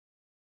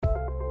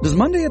Does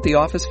Monday at the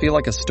office feel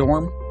like a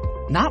storm?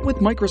 Not with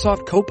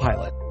Microsoft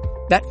Copilot.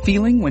 That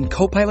feeling when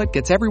Copilot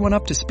gets everyone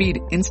up to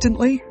speed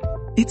instantly?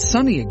 It's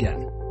sunny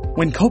again.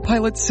 When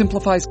Copilot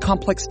simplifies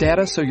complex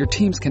data so your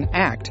teams can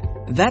act,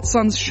 that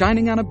sun's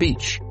shining on a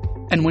beach.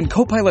 And when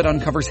Copilot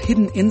uncovers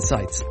hidden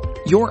insights,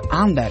 you're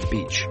on that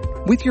beach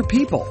with your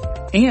people,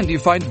 and you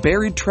find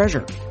buried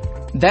treasure.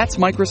 That's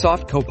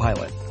Microsoft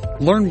Copilot.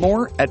 Learn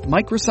more at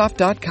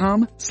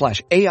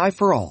Microsoft.com/AI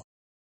for all.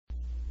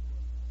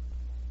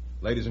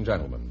 Ladies and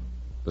gentlemen,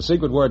 the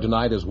secret word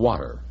tonight is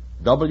water.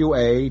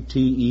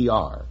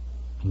 W-A-T-E-R.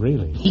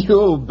 Really?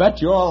 You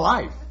bet your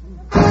life.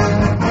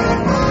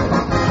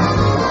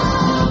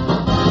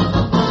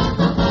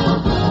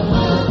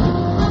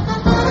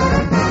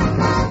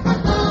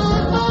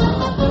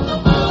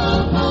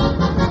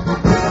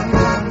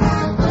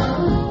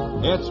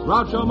 It's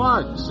Groucho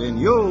Marx in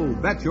You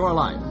Bet Your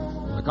Life,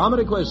 a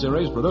comedy quiz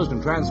series produced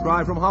and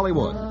transcribed from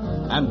Hollywood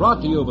and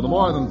brought to you by the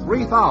more than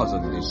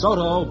 3,000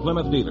 DeSoto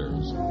Plymouth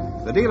dealers.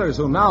 The dealers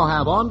who now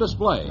have on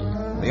display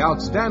the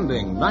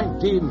outstanding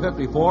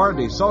 1954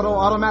 DeSoto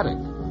Automatic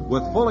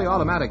with fully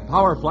automatic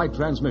power flight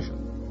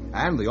transmission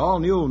and the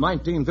all-new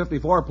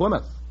 1954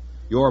 Plymouth,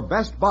 your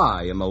best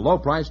buy in the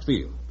low-priced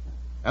field.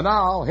 And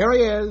now, here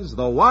he is,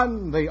 the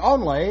one, the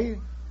only...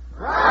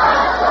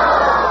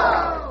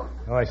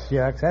 Oh,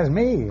 shucks, that's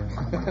me.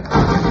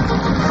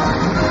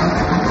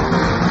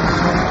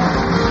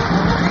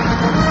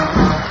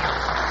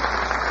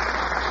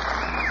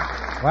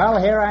 Well,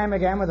 here I am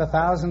again with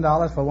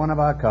 $1,000 for one of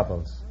our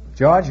couples.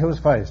 George, who's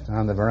first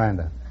on the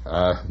veranda?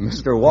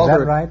 Mr. Walter... Is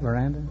that right,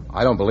 veranda?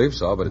 I don't believe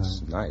so, but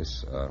it's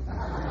nice.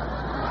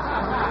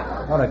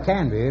 Well, it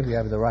can be if you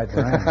have the right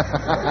veranda.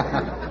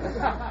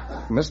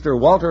 Mr.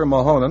 Walter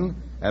Mahonen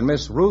and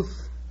Miss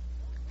Ruth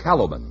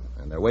Caloban.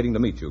 And they're waiting to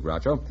meet you,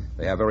 Groucho.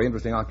 They have very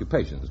interesting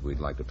occupations we'd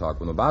like to talk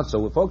with them about.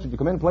 So, folks, would you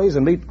come in, please,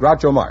 and meet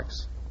Groucho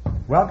Marx.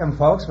 Welcome,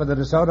 folks, for the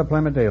DeSoto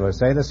Plymouth dealer.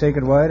 Say the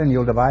secret word and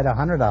you'll divide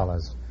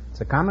 $100. It's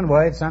a common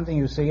word, something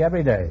you see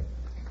every day.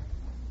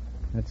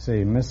 Let's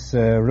see, Miss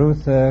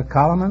Ruth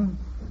Coleman?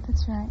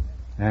 That's right.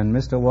 And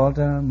Mr.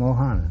 Walter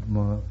Mahonen,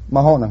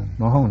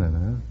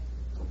 huh?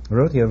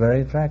 Ruth, you're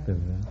very attractive.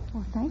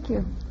 Well, thank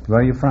you. Where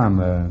are you from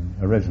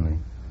originally?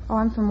 Oh,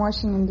 I'm from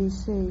Washington,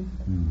 D.C.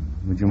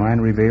 Would you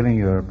mind revealing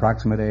your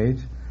approximate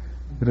age?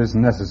 It isn't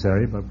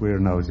necessary, but we're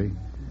nosy.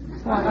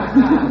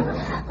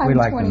 I'm We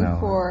like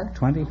 24. To know.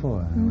 24?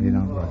 Well, you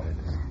don't look it.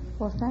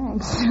 Well,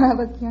 thanks. I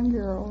look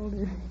younger or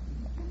older.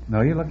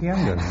 No, you look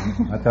younger.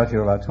 I thought you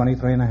were about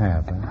 23 and a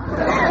half. Huh?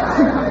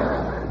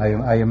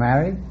 Are you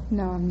married?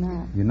 No, I'm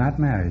not. You're not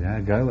married, huh?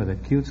 A girl with a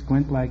cute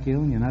squint like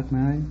you, and you're not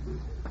married?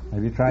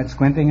 Have you tried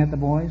squinting at the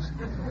boys?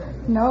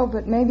 No,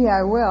 but maybe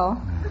I will.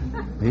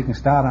 You can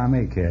start on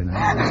me, kid.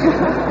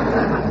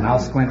 And I'll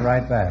squint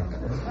right back.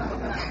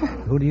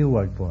 Who do you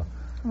work for?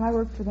 Well, I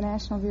work for the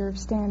National Bureau of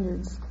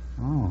Standards.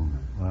 Oh,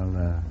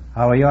 well,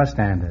 how are your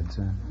standards?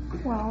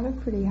 Well, they're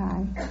pretty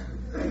high.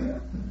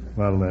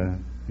 Well,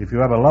 if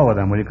you ever lower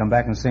them, will you come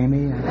back and see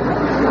me?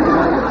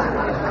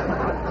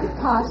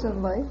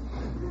 Possibly.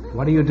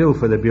 What do you do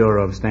for the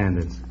Bureau of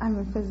Standards? I'm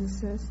a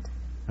physicist.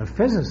 A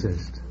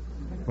physicist?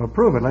 Well,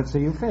 prove it. Let's see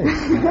you fizz.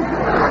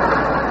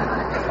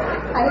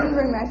 I didn't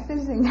bring my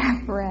fizzing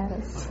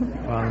apparatus.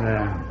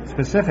 Well,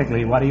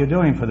 specifically, what are you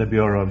doing for the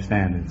Bureau of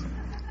Standards?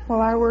 Well,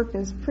 our work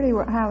is pretty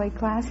highly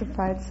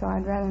classified, so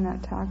I'd rather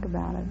not talk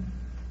about it.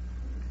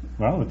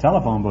 Well, the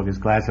telephone book is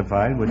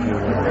classified. Would you...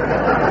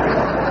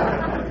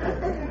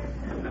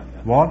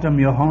 Walter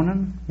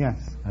Mahonen? Yes.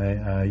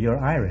 You're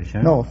Irish,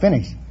 huh? No,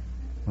 Finnish.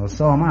 Well,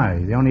 so am I.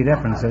 The only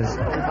difference is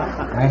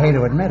I hate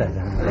to admit it.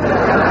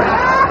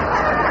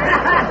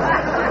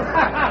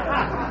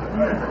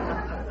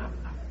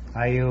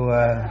 Are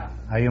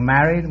you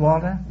married,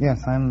 Walter?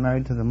 Yes, I'm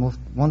married to the most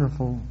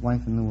wonderful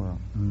wife in the world.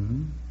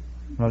 Mm-hmm.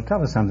 Well,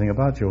 tell us something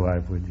about your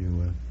wife, would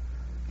you?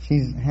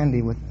 She's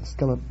handy with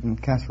skillet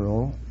and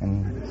casserole,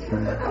 and she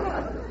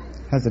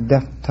has a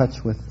deft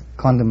touch with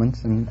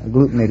condiments and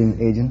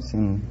agglutinating agents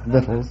in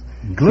victuals.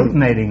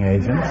 Agglutinating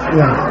agents?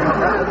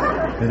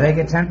 Yeah. Do they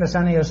get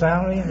 10% of your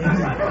salary?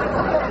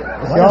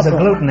 What is a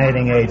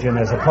agglutinating agent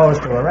as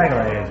opposed to a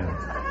regular agent?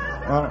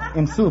 Well,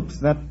 in soups,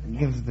 that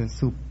gives the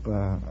soup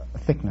a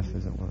thickness,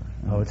 as it were.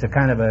 Oh, it's a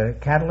kind of a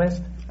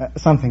catalyst?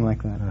 Something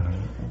like that. Uh-huh.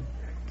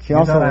 She you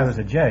also thought I was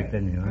a jerk,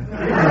 didn't you? Huh?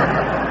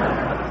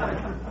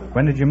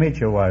 When did you meet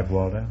your wife,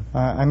 Walter?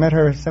 I met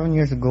her 7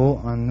 years ago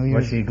on New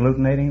Year's... Was she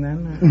agglutinating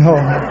then? No.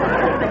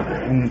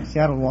 In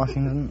Seattle,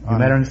 Washington. You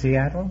met her in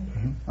Seattle?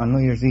 On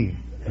New Year's Eve.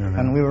 Uh-huh.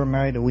 And we were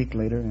married a week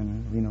later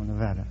in Reno,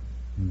 Nevada.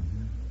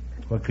 Mm-hmm.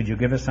 Well, could you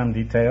give us some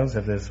details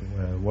of this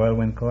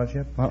whirlwind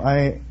courtship? Well,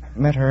 I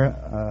met her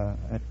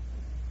at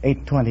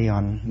 8:20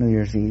 on New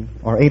Year's Eve,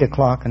 or 8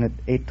 o'clock, and at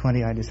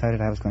 8:20 I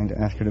decided I was going to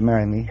ask her to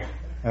marry me,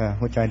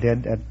 which I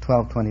did at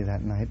 12:20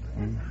 that night,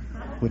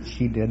 which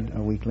she did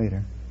a week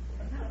later.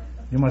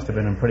 You must have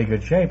been in pretty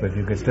good shape if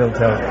you could still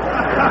tell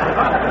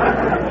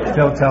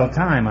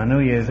time on New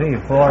Year's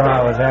Eve, 4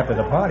 hours after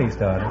the party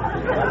started.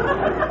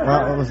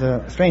 Well, it was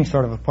a strange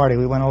sort of a party.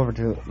 We went over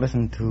to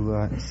listen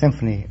to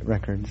symphony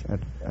records at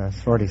a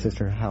sorority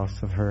sister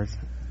house of hers.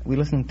 We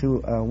listened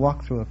to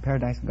Walk Through a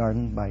Paradise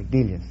Garden by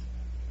Delius.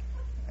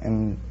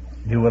 And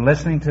you were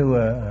listening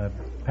to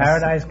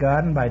Paradise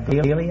Garden by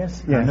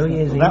Delius yes, on New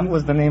Year's Eve? That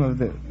was the name of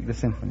the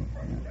symphony.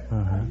 Yeah.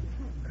 Uh-huh.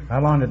 How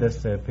long did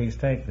this piece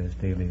take, this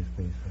Delius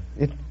piece?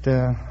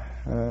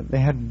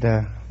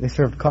 They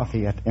served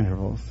coffee at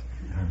intervals,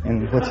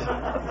 in which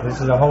this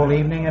is a whole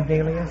evening of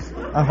Delius?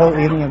 A whole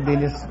evening of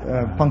Delius,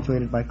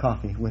 punctuated by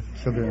coffee with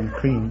sugar and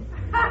cream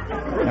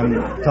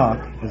and talk,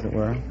 as it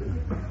were.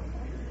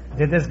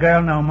 Did this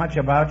girl know much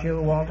about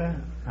you, Walter?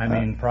 I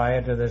mean,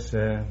 prior to this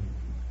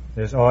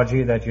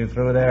orgy that you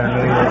threw there on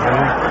New Year's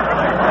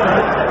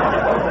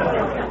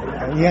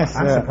Eve? Yes.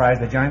 I'm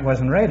surprised the joint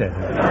wasn't raided.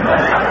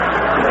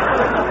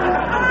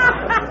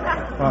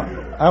 Well,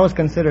 I was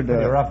considered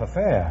a rough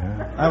affair.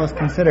 Huh? I was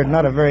considered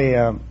not a very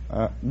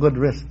good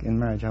risk in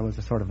marriage. I was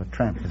a sort of a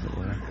tramp, as it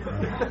were,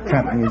 a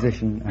tramp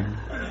musician, and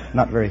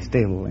not very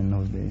stable in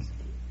those days.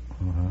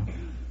 Uh-huh.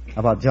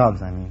 About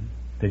jobs, I mean.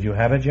 Did you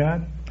have a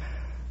job?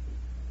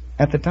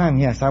 At the time,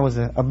 yes, I was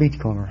a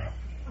beachcomber.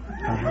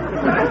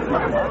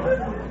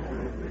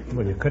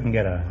 Well, you couldn't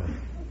get a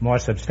more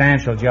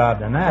substantial job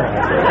than that.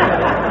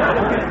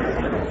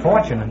 A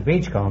fortune in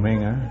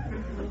beachcombing, huh?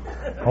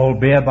 Old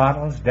beer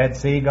bottles, dead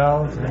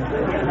seagulls.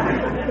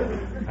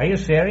 Are you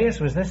serious?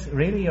 Was this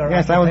really your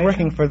Yes, occupation? I was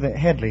working for the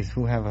Headleys,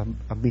 who have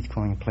a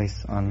beachcombing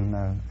place on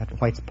at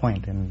White's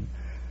Point in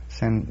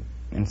San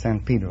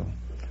Pedro.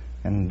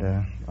 And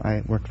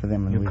I worked for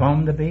them. And you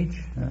combed the beach?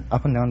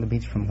 Up and down the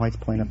beach from White's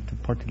Point up to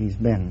Portuguese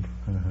Bend.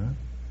 Uh-huh.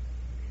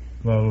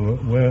 Well,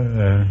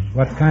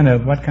 what kind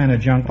of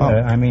junk?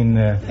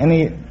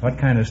 What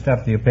kind of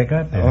stuff do you pick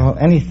up there?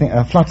 Anything,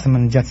 flotsam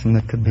and jetsam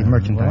that could be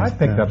merchandised. Well, I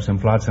picked up some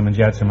flotsam and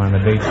jetsam on the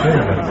beach too.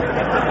 But...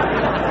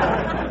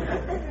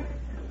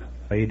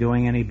 Are you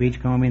doing any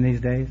beachcombing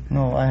these days?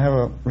 No, I have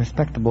a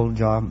respectable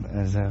job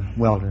as a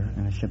welder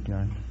in a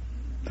shipyard.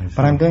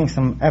 But I'm doing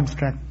some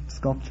abstract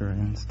sculpture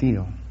in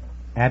steel.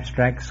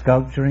 Abstract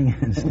sculpturing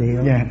in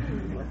steel? Yeah.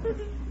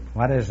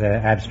 What is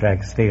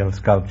abstract steel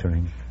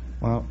sculpturing?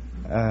 Well,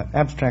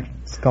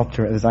 abstract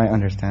sculpture, as I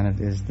understand it,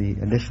 is the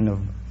addition of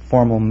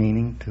formal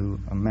meaning to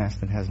a mass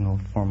that has no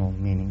formal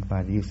meaning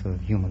by the use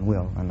of human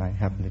will, and I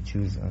happen to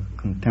choose a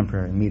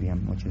contemporary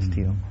medium, which is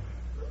steel.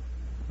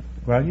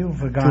 Well, you've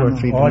gone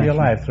all your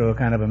life through a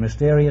kind of a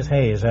mysterious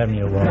haze, haven't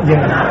you, Walter?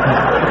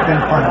 Yeah, it's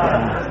been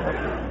fun.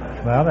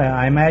 Well,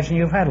 I imagine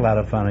you've had a lot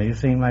of fun. You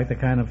seem like the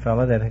kind of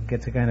fellow that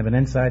gets a kind of an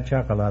inside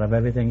chuckle out of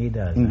everything he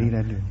does. Indeed,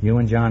 I do. You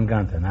and John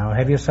Gunther. Now,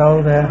 have you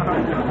sold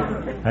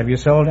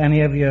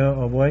any of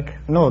your work?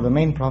 No, the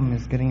main problem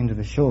is getting into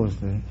the shows.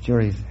 The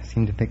juries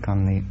seem to pick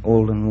on the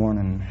old and worn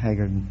and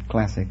haggard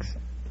classics.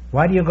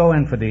 Why do you go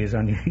in for these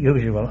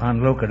unusual,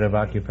 unlucrative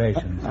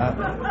occupations?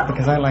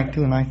 Because I like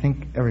to, and I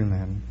think every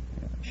man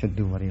should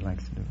do what he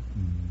likes to do.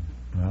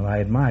 Well, I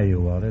admire you,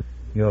 Walter.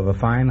 You have a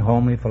fine,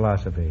 homely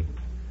philosophy.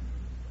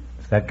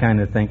 It's that kind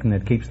of thinking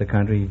that keeps the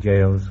country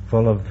jails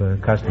full of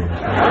customers.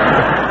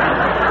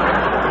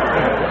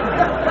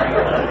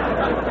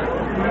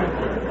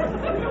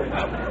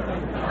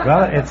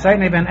 Well, it's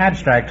certainly been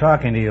abstract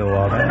talking to you,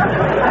 Walter.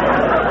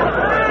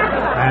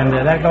 And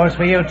that goes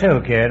for you,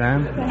 too, kid, huh?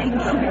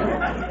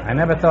 I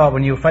never thought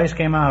when you first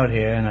came out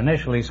here and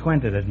initially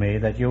squinted at me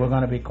that you were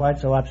going to be quite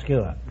so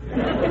obscure.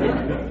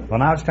 Well,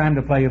 now it's time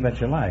to play You Bet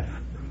Your Life.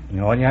 You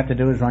know, all you have to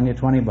do is run your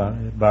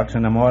 $20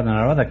 into more than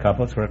our other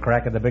couples for a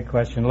crack at the big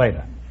question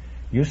later.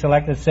 You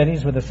selected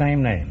cities with the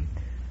same name.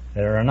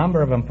 There are a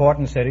number of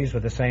important cities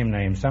with the same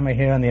name. Some are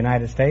here in the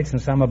United States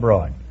and some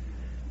abroad.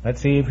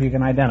 Let's see if you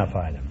can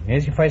identify them.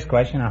 Here's your first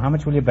question. Now, how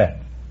much will you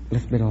bet?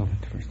 Let's bet all of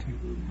it first.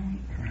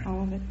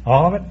 All of it.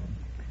 All of it?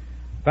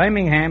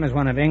 Birmingham is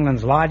one of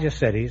England's largest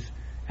cities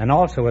and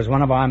also is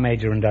one of our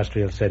major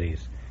industrial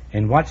cities.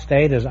 In what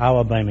state is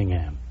our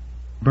Birmingham?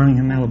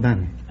 Birmingham,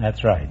 Alabama.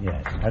 That's right,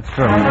 yes. That's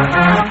true.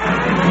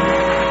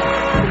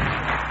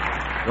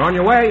 You're on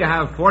your way. You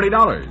have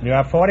 $40. You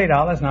have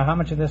 $40. Now, how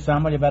much of this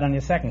sum will you bet on your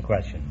second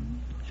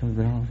question? Shall we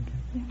bet all of it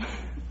again?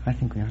 I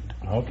think we ought to.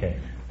 Okay.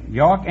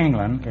 York,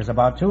 England is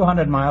about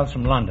 200 miles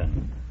from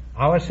London.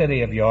 Our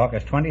city of York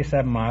is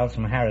 27 miles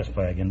from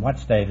Harrisburg. In what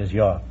state is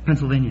York?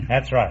 Pennsylvania.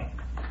 That's right.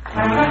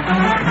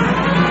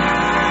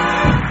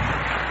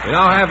 You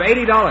now have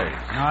 $80.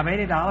 Now, I have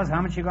 $80.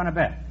 How much are you going to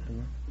bet?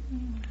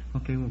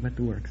 Okay, we'll bet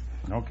the works.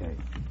 Okay.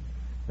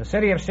 The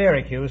city of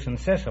Syracuse in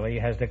Sicily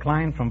has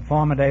declined from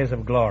former days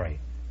of glory.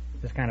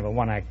 This is kind of a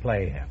one-act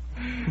play here.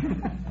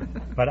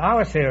 But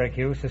our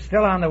Syracuse is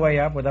still on the way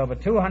up with over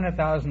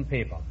 200,000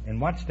 people.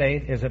 In what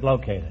state is it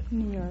located?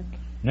 New York.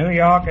 New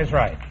York is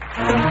right.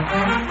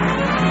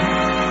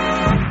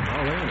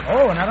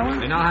 Oh, another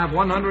one? You now have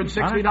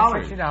 $160.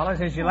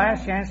 $160 is your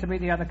last chance to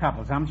beat the other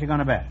couples. How much are you going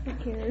to bet? Who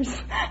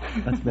cares?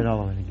 Let's bet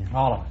all of it again.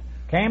 All of it.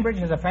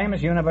 Cambridge is a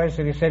famous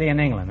university city in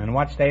England. In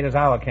what state is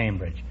our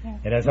Cambridge? Yeah.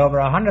 It has over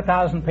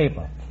 100,000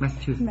 people.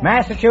 Massachusetts.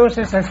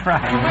 Massachusetts is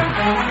right.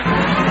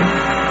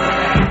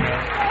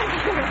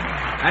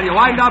 and you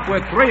wind up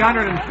with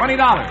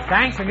 $320.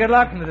 Thanks and good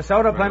luck from the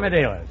DeSoto Plymouth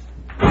dealers.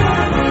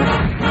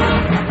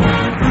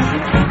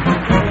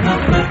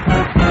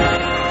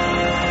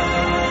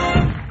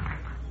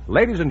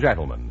 Ladies and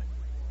gentlemen,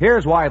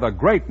 here's why the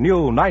great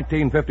new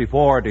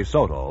 1954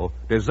 DeSoto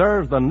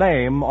deserves the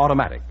name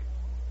Automatic.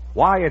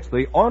 Why it's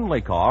the only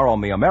car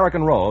on the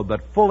American road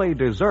that fully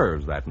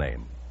deserves that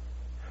name.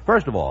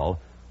 First of all,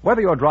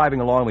 whether you're driving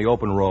along the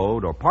open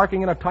road or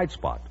parking in a tight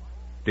spot,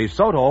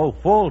 DeSoto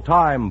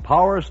full-time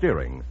power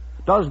steering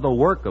does the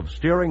work of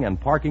steering and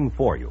parking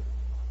for you.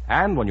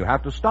 And when you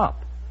have to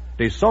stop,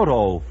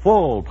 DeSoto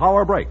full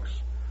power brakes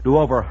do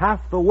over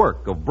half the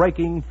work of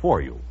braking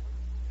for you.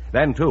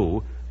 Then,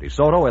 too,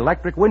 DeSoto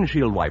electric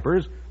windshield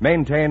wipers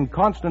maintain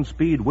constant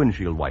speed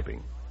windshield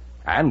wiping.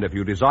 And if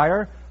you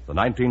desire, the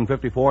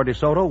 1954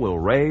 DeSoto will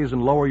raise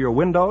and lower your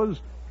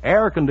windows,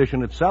 air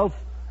condition itself,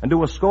 and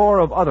do a score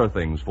of other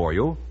things for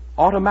you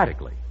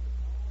automatically.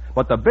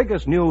 But the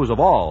biggest news of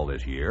all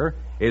this year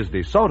is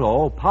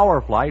DeSoto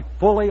PowerFlight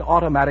fully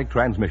automatic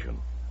transmission,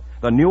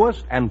 the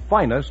newest and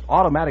finest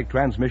automatic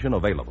transmission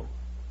available.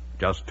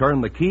 Just turn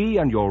the key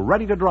and you're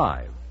ready to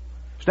drive.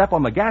 Step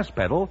on the gas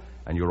pedal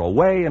and you're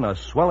away in a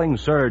swelling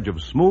surge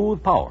of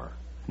smooth power,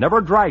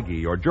 never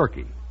draggy or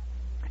jerky.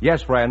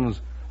 Yes,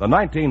 friends, the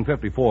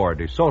 1954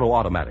 DeSoto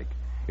Automatic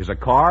is a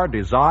car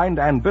designed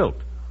and built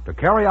to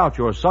carry out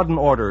your sudden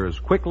orders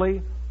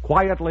quickly,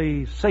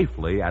 quietly,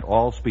 safely at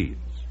all speeds.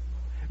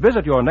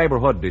 Visit your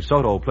neighborhood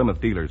DeSoto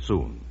Plymouth dealer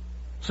soon.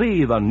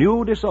 See the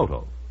new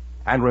DeSoto.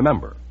 And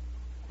remember,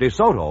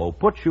 DeSoto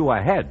puts you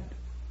ahead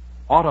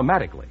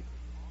automatically.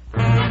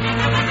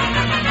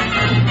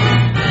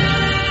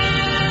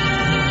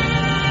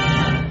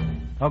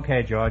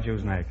 Okay, George,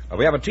 who's next?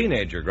 We have a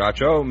teenager,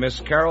 Groucho, Miss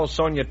Carol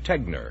Sonia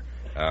Tegner.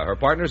 Her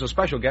partner is a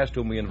special guest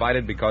whom we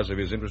invited because of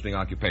his interesting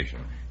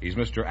occupation. He's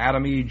Mr.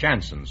 Adam E.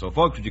 Jansen. So,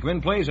 folks, would you come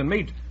in, please, and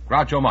meet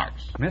Groucho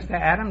Marx. Mr.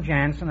 Adam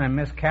Jansen and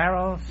Miss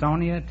Carol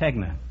Sonia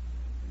Tegner.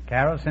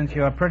 Carol, since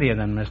you're prettier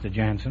than Mr.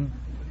 Jansen,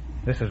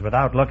 this is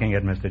without looking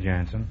at Mr.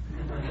 Jansen,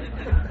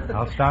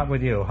 I'll start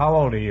with you. How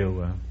old are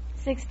you?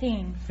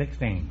 16.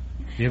 16.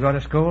 Do you go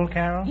to school,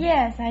 Carol?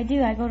 Yes, I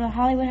do. I go to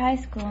Hollywood High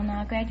School, and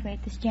I'll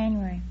graduate this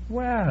January.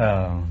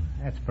 Well,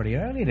 that's pretty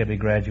early to be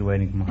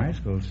graduating from high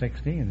school,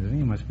 16, isn't it?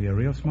 You must be a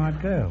real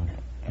smart girl,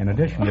 in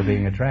addition to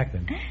being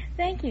attractive.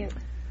 Thank you.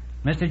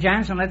 Mr.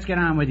 Jansen, let's get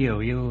on with you.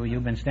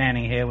 You've been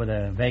standing here with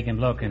a vacant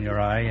look in your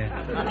eye.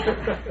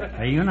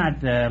 Are you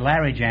not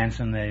Larry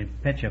Jansen, the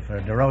pitcher for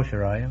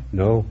DeRocher, are you?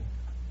 No.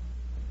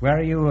 Where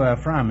are you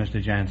from,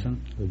 Mr.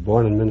 Jansen? I was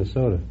born in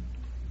Minnesota.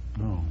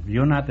 Oh,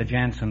 you're not the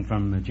Jansen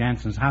from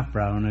Jansen's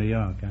Hofbrau in New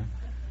York, huh?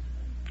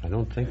 I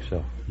don't think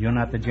so. You're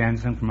not the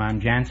Jansen from I'm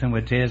Jansen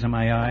with tears in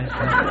my eyes?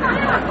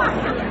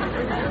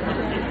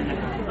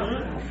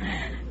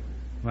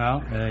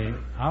 Well,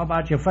 how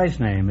about your first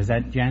name? Is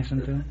that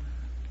Jansen, too?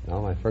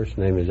 No, my first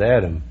name is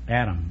Adam.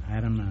 Adam.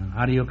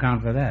 How do you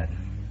account for that?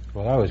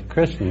 Well, I was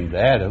christened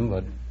Adam,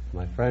 but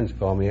my friends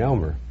call me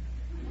Elmer.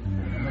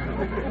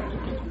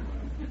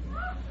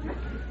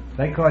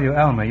 They call you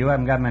Elmer. You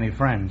haven't got many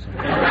friends.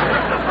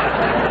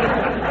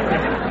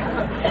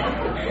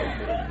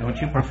 Don't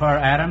you prefer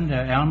Adam to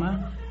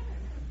Elmer?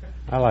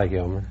 I like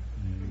Elmer.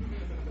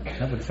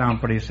 That would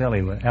sound pretty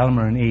silly with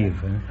Elmer and Eve.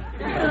 Huh?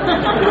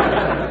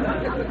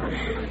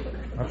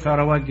 What sort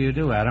of work do you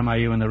do, Adam? Are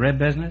you in the rib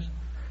business?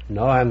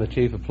 No, I'm the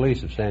chief of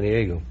police of San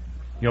Diego.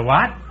 You're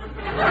what?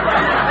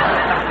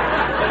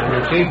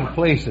 I'm the chief of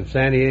police of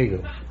San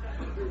Diego.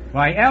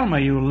 Why, Elmer,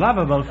 you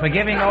lovable,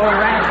 forgiving old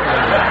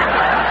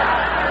rascal.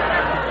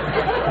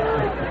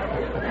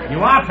 You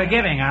are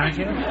forgiving, aren't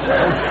you?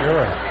 Oh,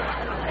 sure.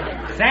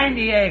 San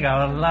Diego,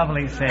 a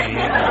lovely city.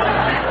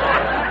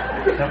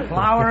 The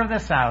flower of the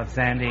South,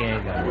 San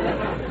Diego.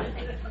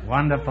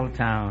 Wonderful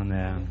town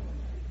there.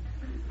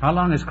 How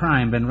long has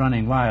crime been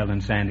running wild in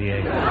San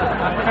Diego?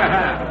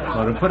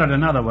 Or to put it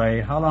another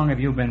way, how long have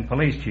you been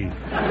police chief?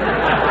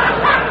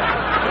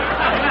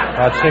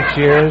 About 6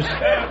 years.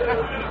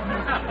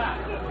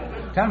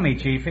 Tell me,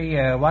 Chiefy,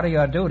 what are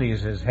your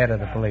duties as head of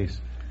the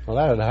police? Well,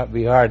 that would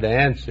be hard to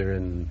answer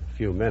in a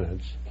few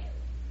minutes.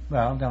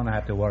 Well, don't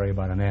have to worry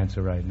about an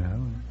answer right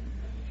now.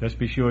 Just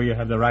be sure you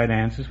have the right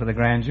answers for the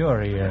grand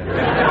jury.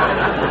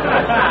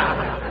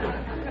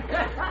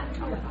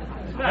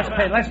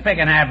 Let's pick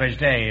an average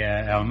day,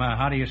 Elmer.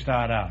 How do you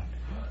start out?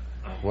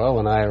 Well,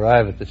 when I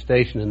arrive at the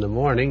station in the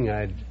morning,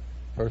 I'd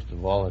first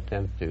of all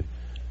attempt to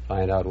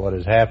find out what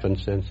has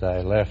happened since I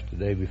left the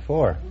day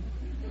before.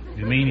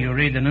 You mean you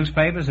read the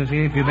newspapers to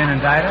see if you've been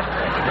indicted?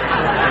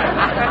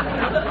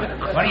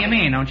 What do you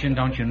mean?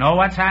 Don't you know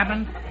what's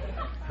happened?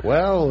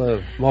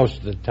 Well, most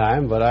of the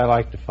time, but I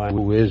like to find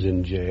who is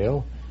in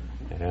jail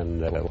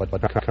and what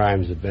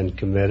crimes have been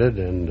committed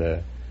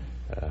and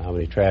how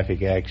many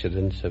traffic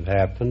accidents have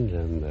happened.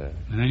 And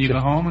then you go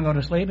home and go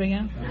to sleep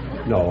again?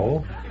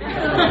 No.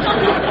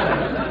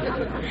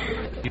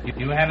 Do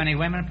you have any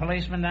women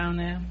policemen down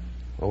there?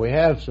 Well, we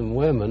have some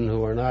women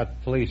who are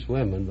not police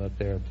women, but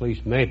they're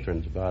police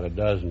matrons, about a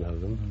dozen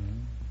of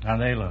them. How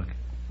they look?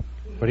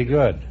 Pretty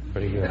good.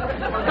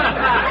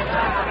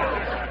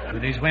 Do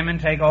these women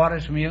take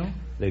orders from you?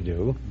 They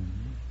do.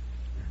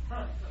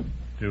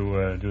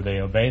 Do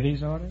they obey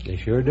these orders? They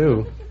sure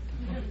do.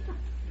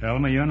 Tell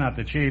me you're not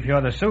the chief,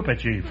 you're the super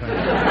chief.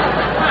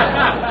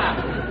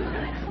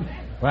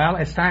 Well,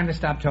 it's time to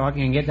stop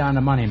talking and get down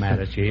to money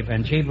matters, Chief.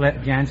 And Chief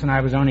Jansen,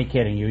 I was only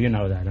kidding you. You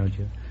know that, don't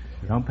you?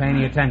 Don't pay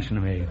any attention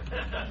to me.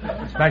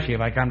 Especially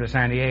if I come to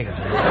San Diego.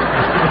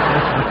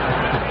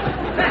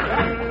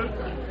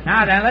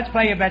 Now then, let's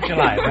play You Bet Your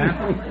Life,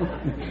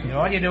 huh?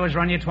 All you do is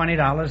run your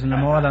 $20 into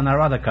more than there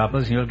are other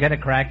couples, and you'll get a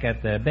crack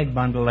at the big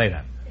bundle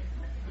later.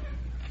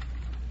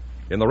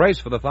 In the race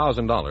for the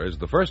 $1,000,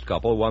 the first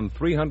couple won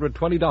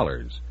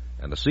 $320,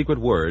 and the secret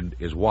word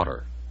is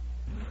water.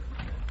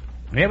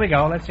 Here we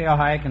go. Let's see how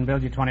high I can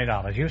build you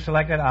 $20. You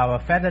selected our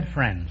feathered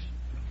friends.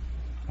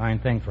 Fine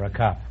thing for a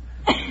cup.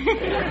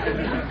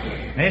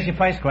 Here's your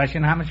first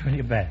question. How much will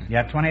you bet? You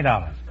have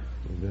 $20.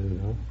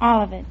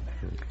 All of it.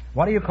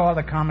 What do you call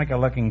the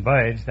comical-looking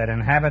birds that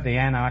inhabit the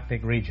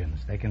Antarctic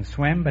regions? They can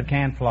swim but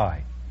can't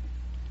fly.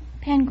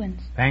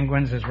 Penguins.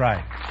 Penguins is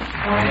right.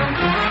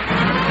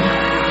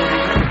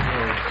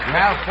 You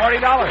have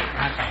 $40.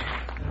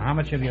 How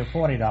much of your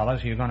 $40 are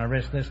you going to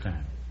risk this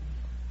time?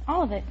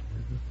 All of it.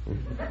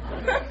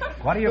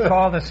 What do you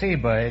call the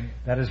seabird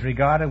that is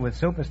regarded with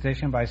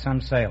superstition by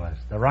some sailors?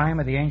 The rhyme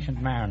of the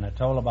ancient mariner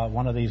told about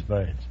one of these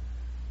birds.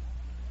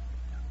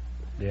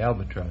 The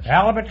albatross.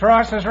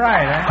 Albatross is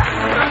right, eh?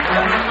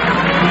 You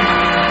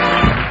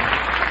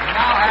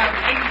now have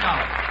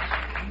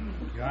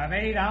 $80. You have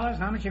 $80.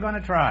 How much are you going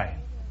to try?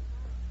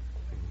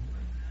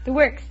 The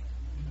works.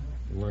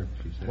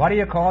 What do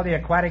you call the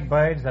aquatic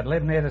birds that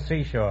live near the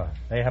seashore?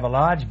 They have a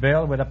large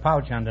bill with a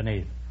pouch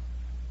underneath.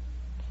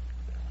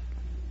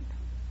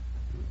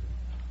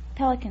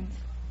 Pelicans.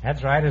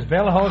 That's right. His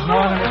bill holds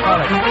more than his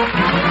pelican. You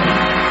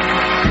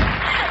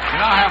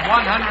now have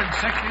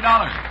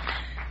 $160.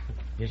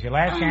 Here's your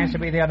last chance to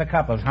be the other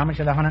couples. How much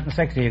of the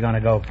 160 are you going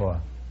to go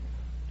for?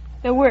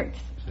 The works.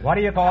 What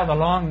do you call the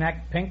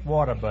long-necked pink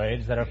water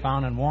birds that are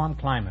found in warm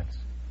climates?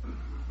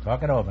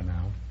 Talk it over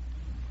now.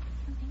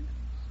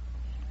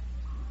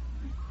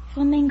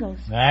 Flamingos.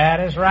 That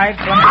is right.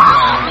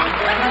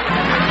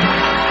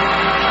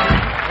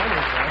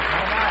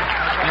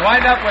 You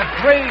wind up with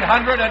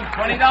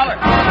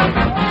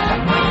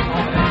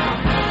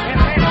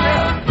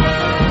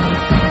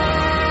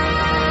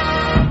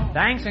 $320.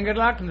 Thanks and good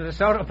luck from the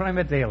DeSoto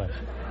Plymouth dealers.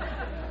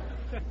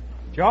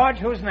 George,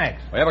 who's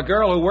next? We have a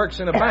girl who works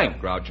in a bank,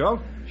 Groucho.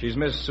 She's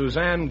Miss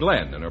Suzanne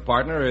Glenn, and her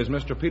partner is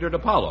Mr. Peter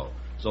DiPaolo.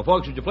 So,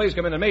 folks, would you please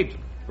come in and meet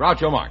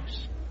Groucho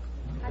Marx?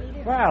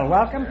 Well,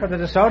 welcome for the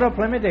DeSoto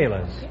Plymouth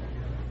dealers.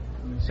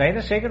 Say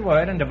the secret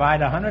word and divide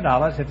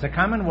 $100. It's a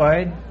common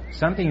word,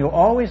 something you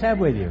always have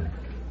with you.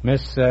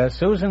 Miss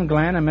Susan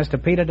Glenn and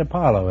Mr. Peter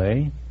DiPaolo,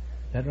 eh? Is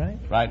that right?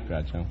 Right,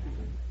 Groucho.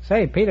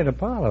 Say, Peter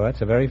DiPaolo,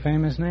 that's a very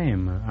famous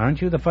name.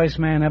 Aren't you the first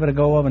man ever to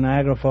go over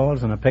Niagara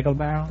Falls in a pickle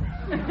barrel?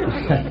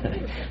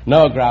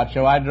 No,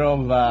 Groucho, I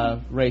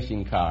drove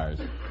racing cars.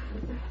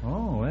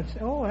 Oh, that's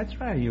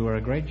right. You were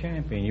a great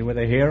champion. You were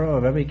the hero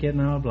of every kid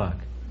in our block.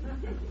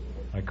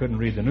 I couldn't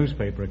read the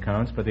newspaper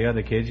accounts, but the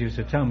other kids used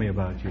to tell me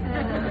about you.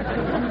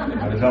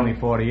 I was only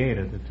 48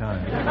 at the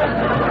time.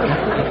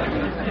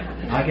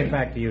 I'll get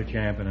back to you,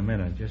 champ, in a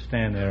minute. Just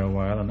stand there a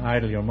while and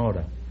idle your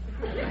motor.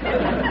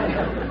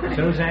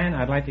 Suzanne,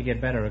 I'd like to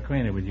get better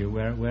acquainted with you.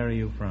 Where are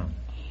you from?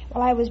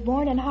 Well, I was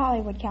born in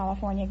Hollywood,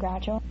 California,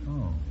 Groucho.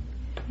 Oh.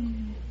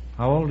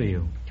 How old are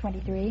you?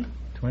 23.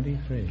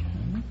 23.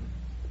 Mm-hmm.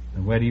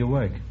 And where do you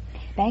work?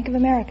 Bank of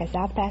America,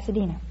 South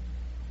Pasadena.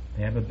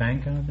 They have a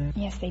bank out there?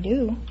 Yes, they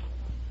do.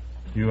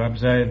 Do you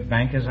observe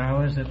bankers'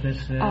 hours at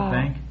this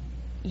bank?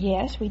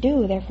 Yes, we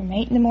do. They're from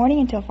 8 in the morning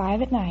until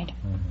 5 at night.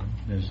 Uh-huh.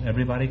 Does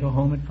everybody go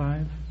home at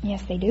 5?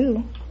 Yes, they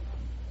do.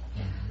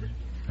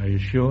 Are you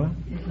sure?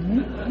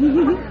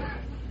 Mm-hmm.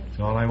 That's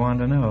all I want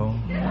to know.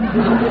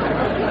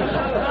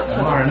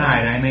 Tomorrow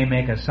night, I may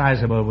make a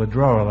sizable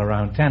withdrawal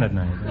around 10 at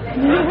night.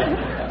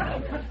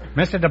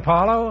 Mr.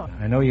 DiPaolo,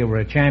 I know you were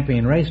a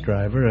champion race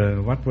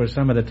driver. What were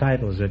some of the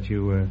titles that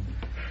you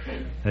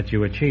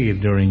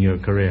achieved during your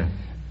career?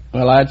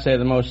 Well, I'd say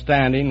the most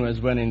standing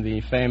was winning the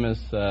famous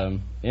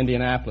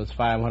Indianapolis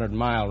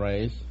 500-mile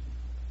race,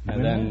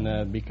 and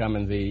then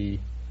becoming the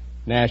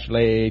National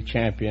AA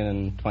champion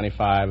in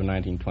 25 and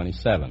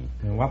 1927.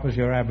 And what was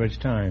your average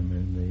time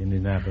in the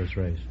Indianapolis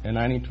race? In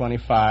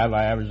 1925,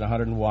 I averaged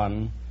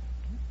 101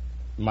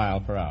 mile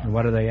per hour. And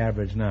what do they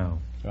average now?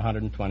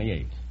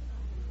 128.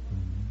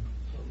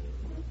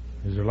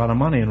 There's a lot of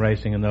money in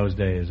racing in those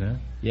days, huh?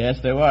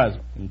 Yes, there was.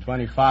 In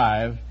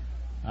 25,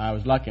 I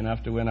was lucky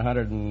enough to win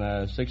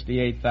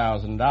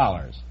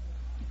 $168,000.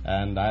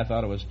 And I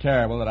thought it was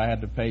terrible that I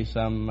had to pay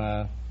some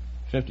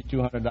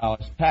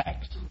 $5,200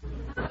 tax.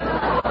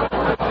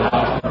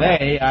 Now,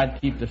 today, I'd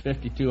keep the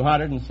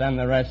 $5,200 and send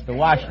the rest to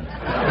Washington.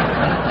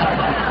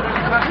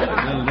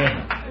 A little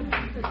different.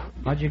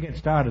 How'd you get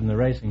started in the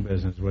racing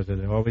business? Was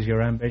it always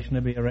your ambition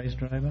to be a race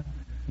driver?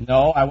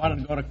 No, I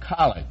wanted to go to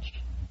college.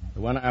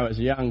 When I was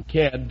a young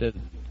kid,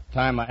 the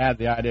time I had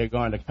the idea of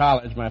going to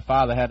college, my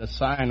father had a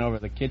sign over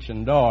the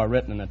kitchen door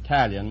written in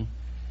Italian,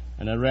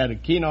 and it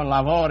read, "Chi non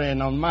lavora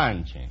non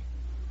mangi."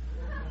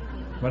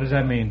 What does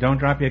that mean? Don't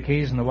drop your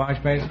keys in the wash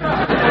basin?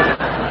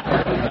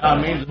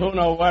 That means who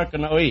no work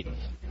and no eat.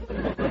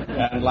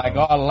 And like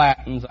all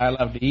Latins, I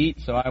love to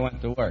eat, so I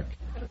went to work.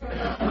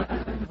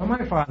 Well,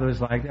 my father was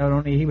like that,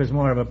 only he was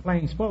more of a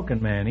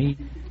plain-spoken man. He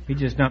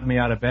just dumped me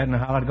out of bed and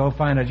hollered, "Go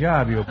find a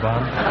job, you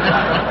bum."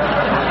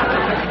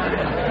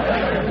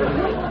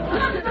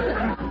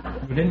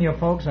 Didn't your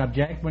folks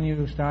object when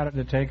you started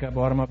to take up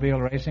automobile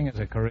racing as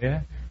a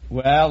career?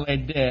 Well, they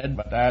did,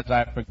 but as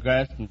I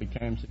progressed and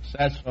became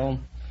successful,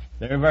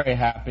 they were very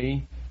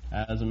happy.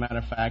 As a matter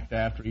of fact,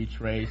 after each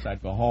race,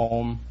 I'd go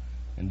home,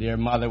 and dear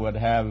mother would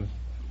have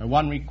her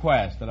one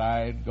request, that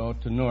I'd go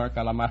to Newark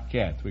à la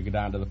Marquette. We go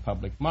down to the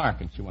public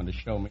market. She wanted to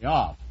show me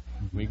off.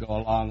 We go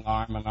along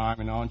arm in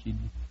arm, and she'd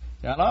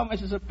say, "Hello,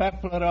 Mrs.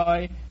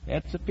 Pepleroy.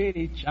 It's a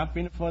pity,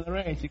 jumping for the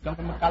race. You come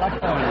from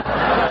California."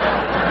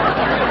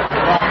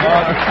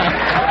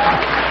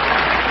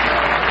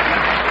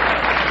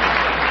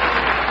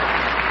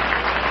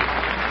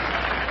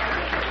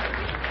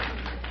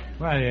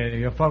 Well,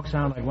 your folks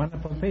sound like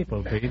wonderful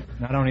people, Pete.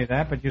 Not only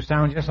that, but you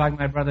sound just like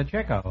my brother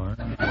Chico, huh?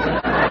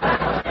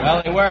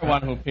 Well, they were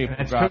wonderful people.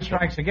 That's 2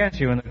 strikes against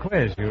you in the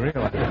quiz, you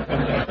realize.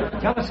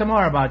 Tell us some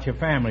more about your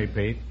family,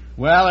 Pete.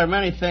 Well, there are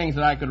many things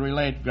that I could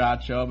relate,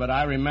 Groucho, but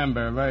I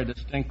remember very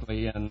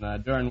distinctly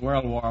during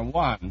World War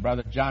I,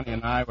 Brother Johnny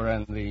and I were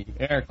in the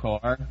Air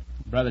Corps.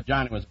 Brother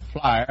Johnny was a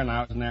flyer, and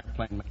I was an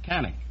airplane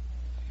mechanic.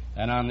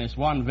 And on this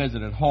one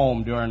visit at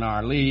home during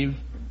our leave,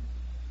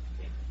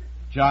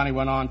 Johnny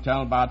went on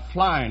telling about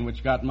flying,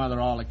 which got Mother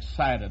all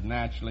excited,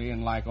 naturally,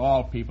 and like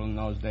all people in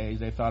those days,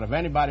 they thought if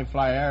anybody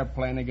fly an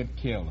airplane, they get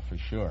killed, for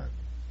sure.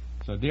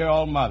 So dear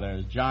old Mother,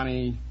 as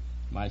Johnny,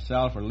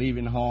 myself were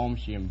leaving home,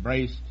 she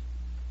embraced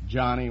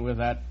Johnny with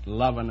that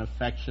love and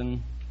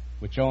affection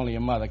which only a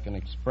mother can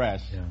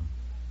express. Yeah.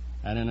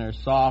 And in her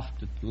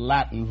soft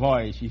Latin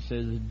voice, she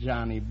says,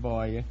 "Johnny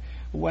boy,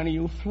 when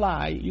you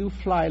fly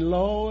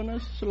low and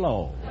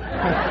slow."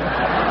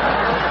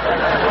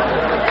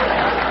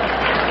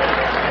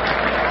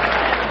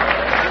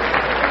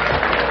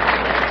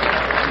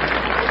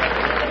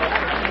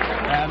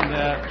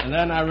 And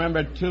then I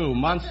remember, too,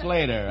 months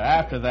later,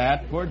 after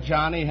that, poor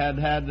Johnny had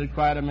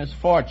quite a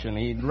misfortune.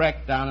 He'd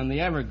wrecked down in the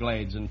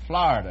Everglades in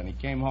Florida, and he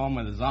came home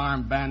with his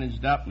arm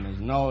bandaged up and his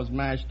nose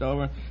mashed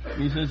over.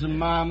 He says,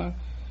 "Mama,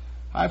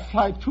 I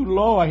fly too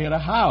low. I hit a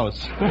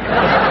house."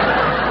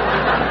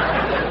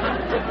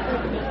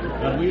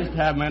 But we used to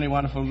have many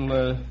wonderful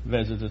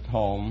visits at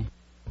home.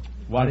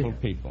 Wonderful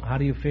people. How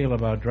do you feel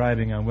about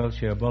driving on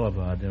Wilshire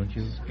Boulevard, don't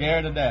you?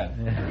 Scared to death.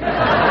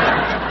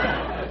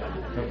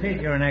 So,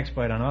 Pete, you're an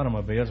expert on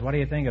automobiles. What do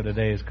you think of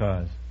today's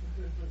cars?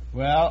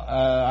 Well,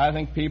 I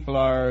think people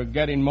are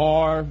getting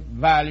more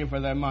value for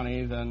their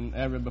money than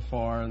ever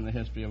before in the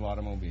history of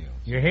automobiles.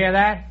 You hear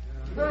that?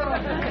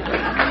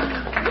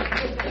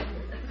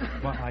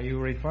 Well, are you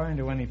referring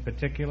to any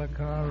particular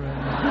car?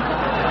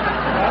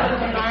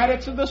 Tonight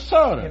it's the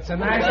soda. It's a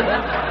nice...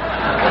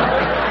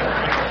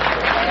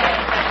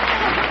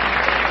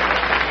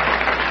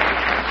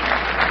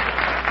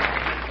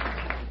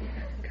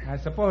 I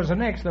suppose the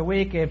next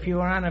week, if you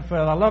were on it for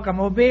a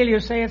locomobile, you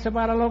say it's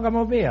about a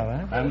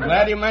locomobile, huh? I'm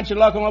glad you mentioned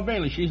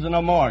locomobile. She's a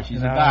no more.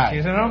 She's a die.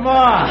 She's a no more.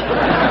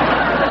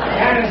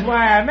 That is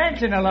why I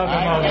mentioned a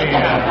locomobile.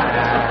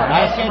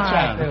 Nice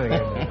catch.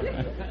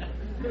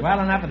 Well,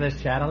 enough of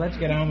this chatter. Let's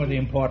get on with the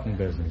important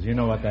business. You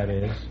know what that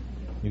is.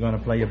 You're going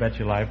to play You Bet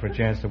Your Life for a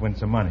chance to win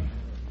some money.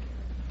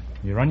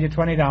 You run your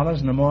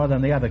 $20 no more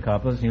than the other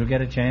couples, and you'll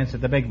get a chance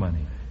at the big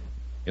money.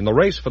 In the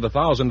race for the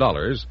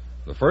 $1,000,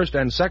 the first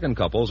and second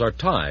couples are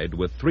tied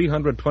with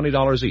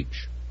 $320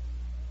 each.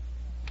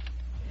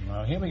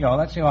 Well, here we go.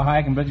 Let's see how high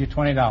I can bid you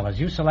 $20.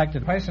 You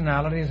selected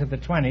personalities of the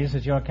 20s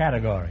as your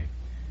category.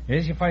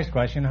 Here's your first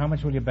question. How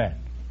much will you bet?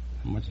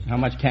 How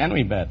much can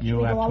we bet?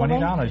 You have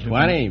 $20.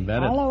 20,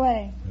 bet it. All the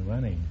way.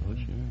 20. Oh,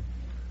 sure.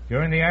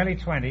 During the early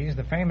 20s,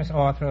 the famous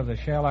author of the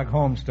Sherlock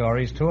Holmes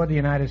stories toured the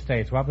United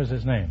States. What was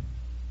his name?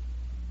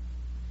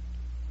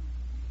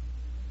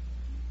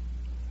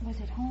 Was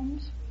it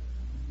Holmes?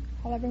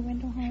 Oliver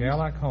Wendell Holmes?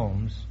 Sherlock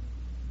Holmes.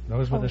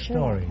 Those were the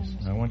Sherlock stories.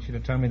 Holmes. I want you to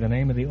tell me the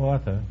name of the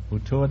author who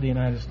toured the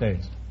United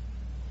States.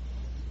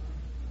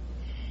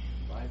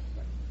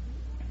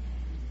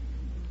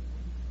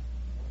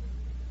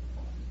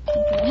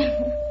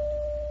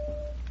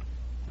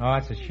 Oh,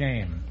 that's a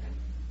shame.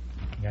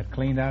 You got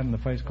cleaned out in the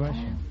first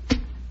question.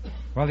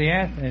 Well, the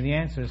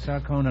answer is Sir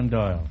Conan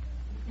Doyle.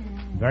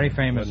 Very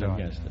famous Wouldn't have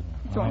author. guessed it.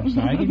 Oh, I'm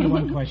sorry. I give you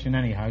one question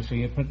anyhow, so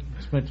you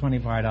split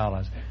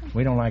 $25.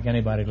 We don't like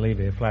anybody to leave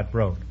here flat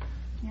broke.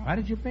 Yeah. Why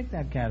did you pick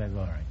that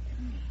category?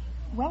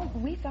 Well,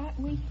 we thought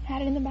we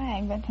had it in the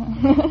bag, but...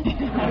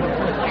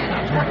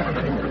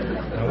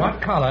 Now,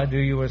 what color do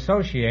you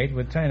associate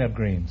with turnip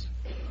greens?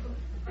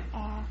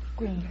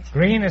 Green.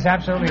 Green is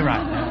absolutely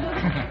right.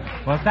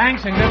 Well,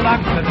 thanks and good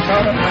luck for the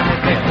soda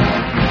Plymouth Dealers.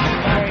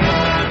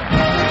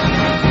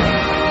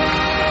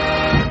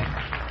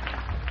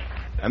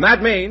 And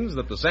that means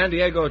that the San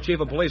Diego chief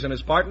of police and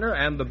his partner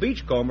and the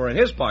beachcomber and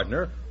his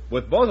partner,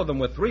 with both of them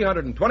with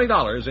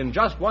 $320 in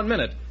just 1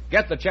 minute,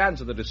 get the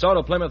chance at the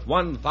DeSoto Plymouth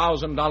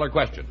 $1,000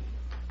 question.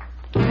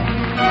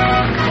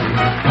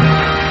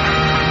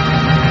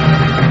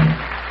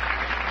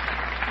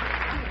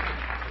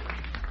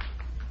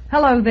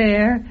 Hello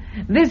there.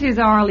 This is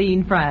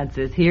Arlene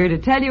Francis here to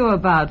tell you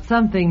about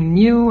something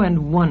new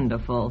and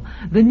wonderful.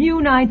 The new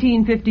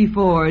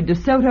 1954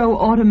 DeSoto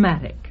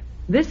Automatic.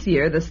 This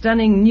year, the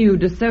stunning new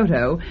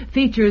DeSoto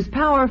features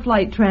Power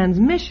Flight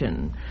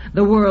Transmission,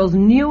 the world's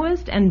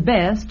newest and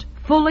best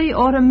fully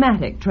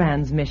automatic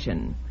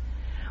transmission.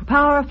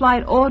 Power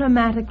Flight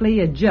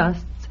automatically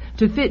adjusts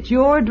to fit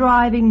your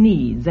driving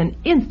needs, and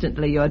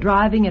instantly you're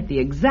driving at the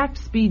exact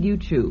speed you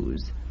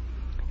choose.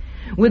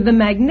 With the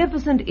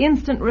magnificent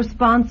instant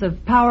response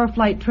of Power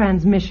Flight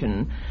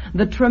Transmission,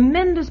 the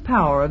tremendous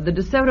power of the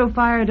DeSoto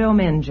Fire Dome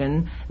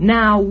engine,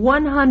 now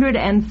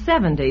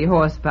 170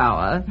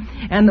 horsepower,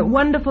 and the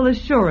wonderful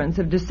assurance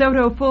of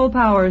DeSoto full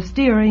power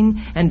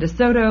steering and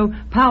DeSoto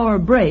power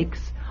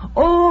brakes,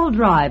 all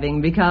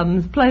driving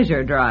becomes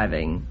pleasure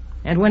driving.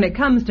 And when it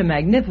comes to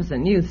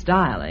magnificent new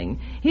styling,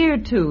 here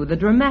too the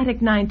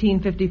dramatic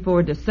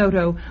 1954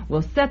 DeSoto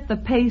will set the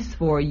pace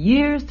for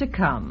years to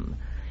come.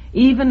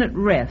 Even at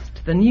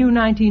rest, the new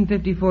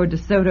 1954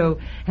 DeSoto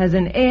has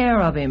an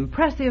air of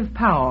impressive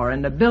power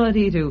and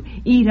ability to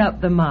eat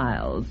up the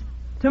miles.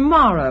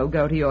 Tomorrow,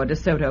 go to your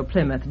DeSoto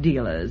Plymouth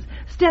dealers.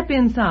 Step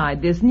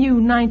inside this new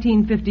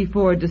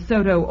 1954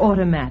 DeSoto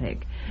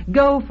Automatic.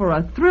 Go for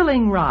a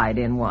thrilling ride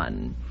in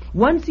one.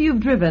 Once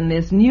you've driven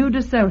this new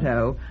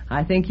DeSoto,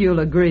 I think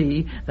you'll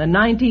agree, the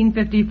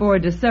 1954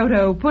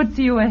 DeSoto puts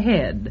you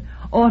ahead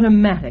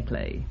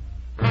automatically.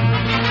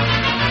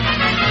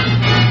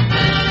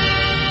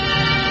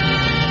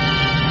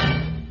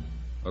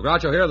 Well,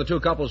 Groucho, here are the two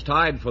couples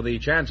tied for the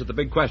chance at the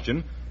big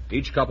question.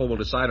 Each couple will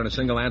decide on a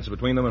single answer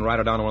between them and write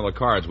it down on one of the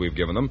cards we've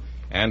given them.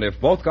 And if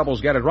both couples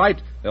get it right,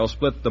 they'll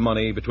split the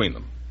money between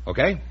them.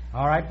 Okay?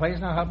 All right, please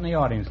now help in the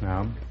audience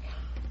now.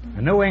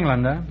 A New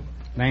Englander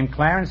named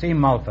Clarence E.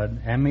 Mulford,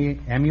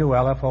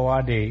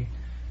 M-U-L-F-O-R-D,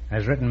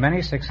 has written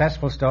many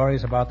successful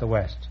stories about the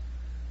West.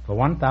 For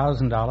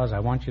 $1,000, I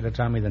want you to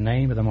tell me the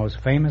name of the most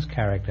famous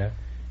character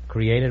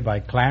created by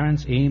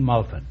Clarence E.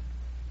 Mulford.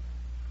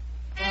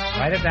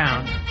 Write it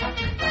down.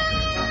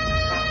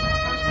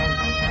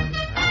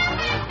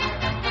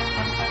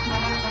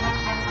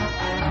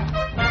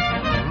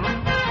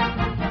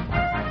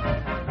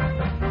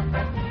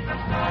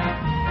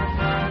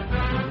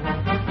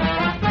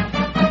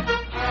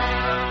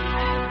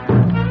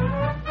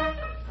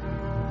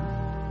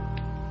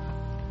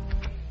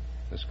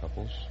 This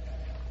couple's?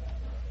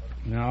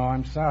 No,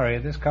 I'm sorry.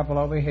 This couple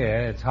over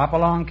here, it's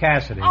Hopalong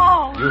Cassidy.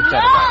 Oh, You said it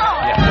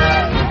right.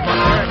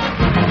 Yes.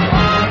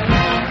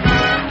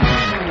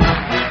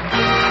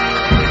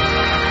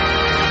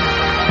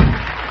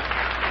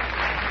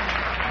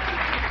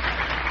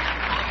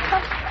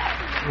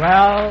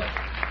 Well,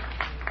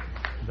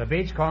 the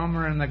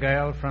beachcomber and the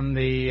girl from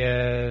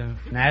the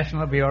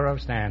National Bureau of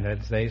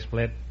Standards, they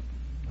split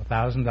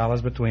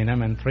 $1,000 between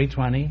them, and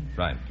 $320.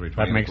 Right, $320.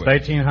 That makes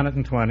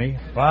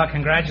 $1,320. Well,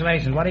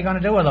 congratulations. What are you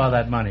going to do with all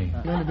that money?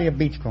 I'm going to be a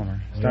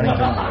beachcomber starting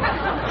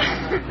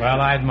tomorrow.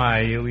 Well, I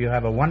admire you. You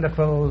have a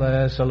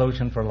wonderful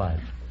solution for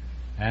life.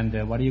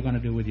 And what are you going to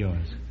do with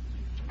yours?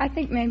 I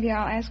think maybe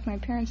I'll ask my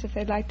parents if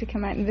they'd like to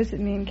come out and visit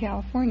me in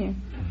California.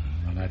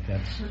 Well,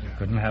 that's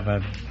couldn't have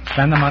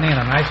spend the money in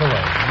a nicer way.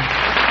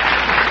 Huh?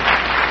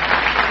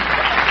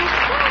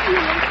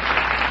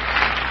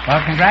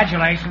 Well,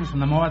 congratulations from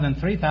the more than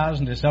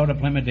 3,000 DeSoto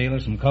Plymouth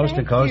dealers from coast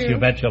to coast. You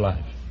bet your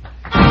life.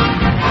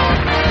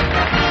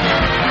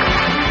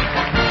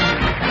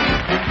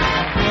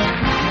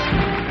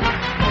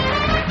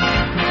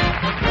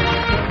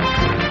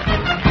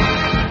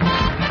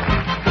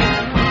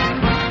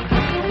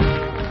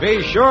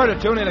 Be sure to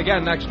tune in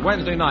again next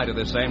Wednesday night at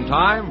the same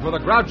time for the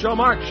Groucho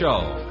Marx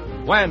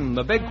Show, when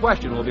the big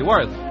question will be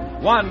worth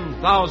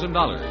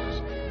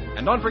 $1,000.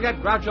 And don't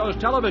forget Groucho's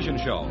television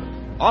show,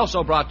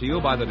 also brought to you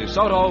by the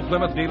DeSoto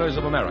Plymouth Dealers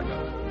of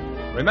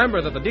America.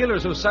 Remember that the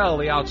dealers who sell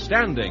the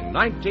outstanding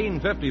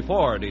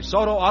 1954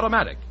 DeSoto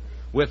Automatic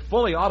with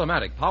fully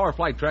automatic Power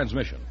Flight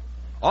transmission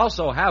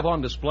also have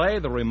on display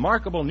the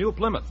remarkable new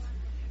Plymouth,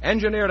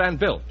 engineered and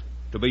built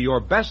to be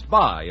your best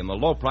buy in the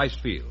low-priced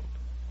field.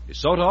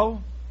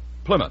 DeSoto,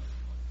 Plymouth,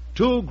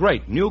 two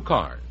great new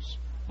cars,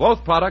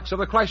 both products of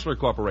the Chrysler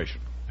Corporation.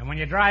 And when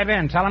you drive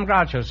in, tell them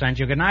Groucho sent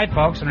you. Good night,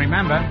 folks, and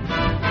remember,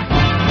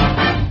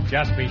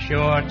 just be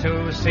sure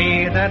to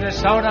see the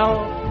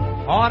DeSoto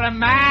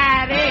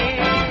Automatic.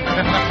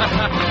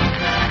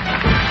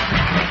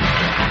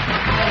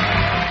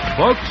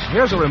 Folks,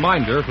 here's a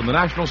reminder from the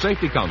National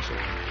Safety Council.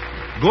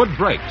 Good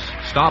brakes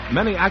stop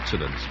many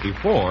accidents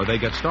before they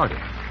get started.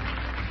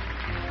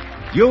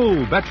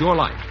 You Bet Your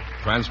Life,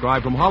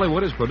 transcribed from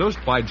Hollywood, is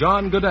produced by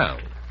John Goodell,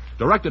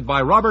 directed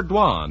by Robert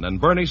Dwan and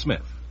Bernie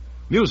Smith,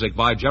 music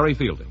by Jerry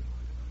Fielding.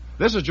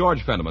 This is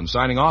George Fenneman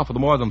signing off for the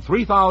more than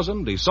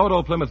 3,000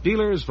 DeSoto Plymouth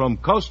dealers from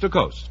coast to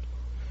coast.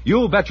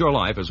 You Bet Your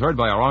Life is heard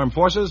by our armed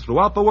forces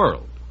throughout the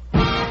world.